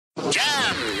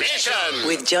Nation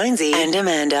with Jonesy and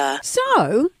Amanda.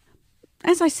 So,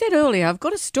 as I said earlier, I've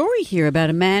got a story here about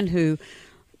a man who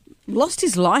lost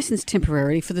his licence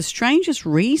temporarily for the strangest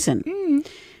reason.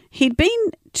 He'd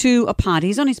been to a party.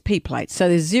 He's on his P plate, so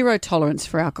there's zero tolerance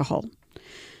for alcohol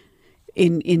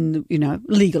in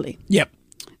legally. Yep.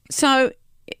 So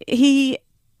he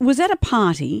was at a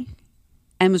party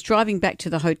and was driving back to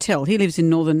the hotel. He lives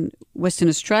in Western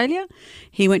Australia.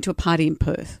 He went to a party in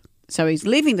Perth. So he's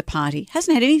leaving the party,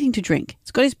 hasn't had anything to drink.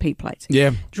 He's got his P plates.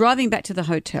 Yeah. Driving back to the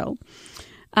hotel.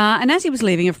 And as he was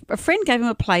leaving, a friend gave him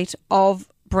a plate of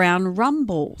brown rum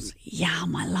balls.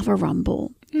 Yum, I love a rum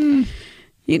ball.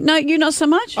 You not so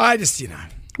much? I just,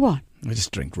 What? I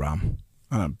just drink rum.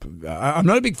 I'm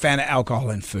not a big fan of alcohol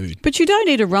in food. But you don't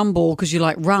eat a rum ball because you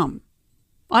like rum.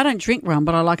 I don't drink rum,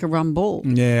 but I like a rum ball.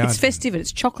 Yeah, it's festive and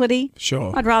it's chocolatey.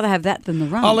 Sure. I'd rather have that than the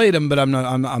rum. I'll eat them, but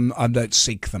I don't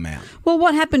seek them out. Well,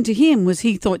 what happened to him was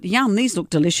he thought, yum, these look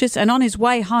delicious, and on his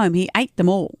way home he ate them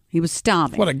all. He was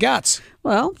starving. What a guts.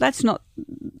 Well, that's not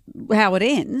how it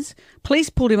ends. Police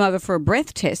pulled him over for a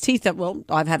breath test. He thought, well,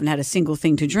 I haven't had a single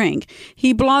thing to drink.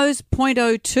 He blows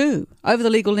 .02 over the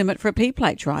legal limit for a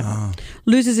P-plate driver.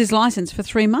 Loses his licence for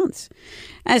 3 months.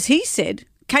 As he said,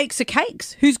 cakes are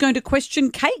cakes. Who's going to question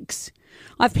cakes?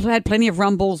 I've had plenty of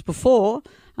rum balls before,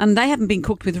 and they haven't been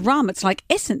cooked with rum. It's like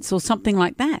essence or something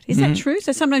like that. Is that true?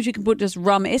 So sometimes you can put just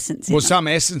rum essence in Well, them. some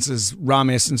essences, rum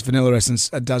essence, vanilla essence,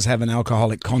 does have an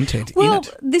alcoholic content in Well,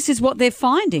 it. this is what they're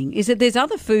finding, is that there's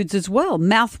other foods as well,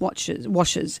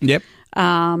 washers, Yep.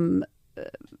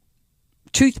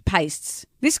 toothpastes,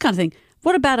 this kind of thing.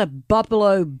 What about a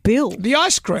Buffalo Bill? The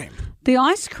ice cream. The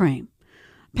ice cream.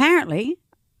 Apparently,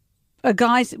 a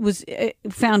guy was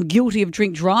found guilty of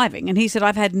drink driving, and he said,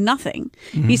 I've had nothing.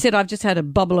 He said, I've just had a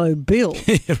Buffalo Bill.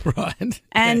 Right.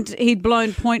 And he'd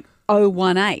blown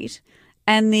 .018.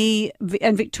 And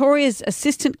Victoria's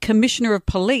Assistant Commissioner of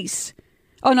Police,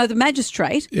 the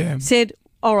magistrate, said,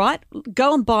 all right,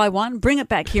 go and buy one, bring it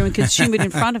back here and consume it in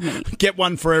front of me. Get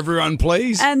one for everyone,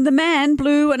 please. And the man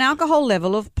blew an alcohol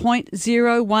level of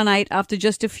 .018 after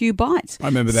just a few bites. I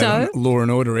remember that on Law and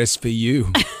Order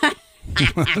SVU.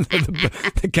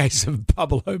 the case of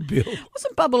Buffalo Bill.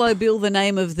 Wasn't Buffalo Bill the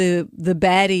name of the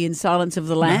baddie in Silence of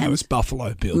the Lambs? No, it was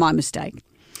Buffalo Bill. My mistake.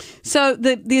 So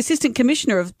the Assistant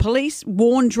Commissioner of Police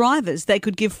warned drivers they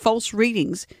could give false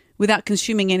readings without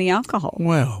consuming any alcohol.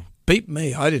 Well, beat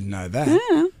me. I didn't know that.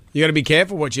 Yeah. You got to be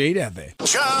careful what you eat out there.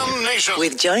 Charm Nation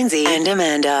With Jonesy and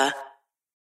Amanda.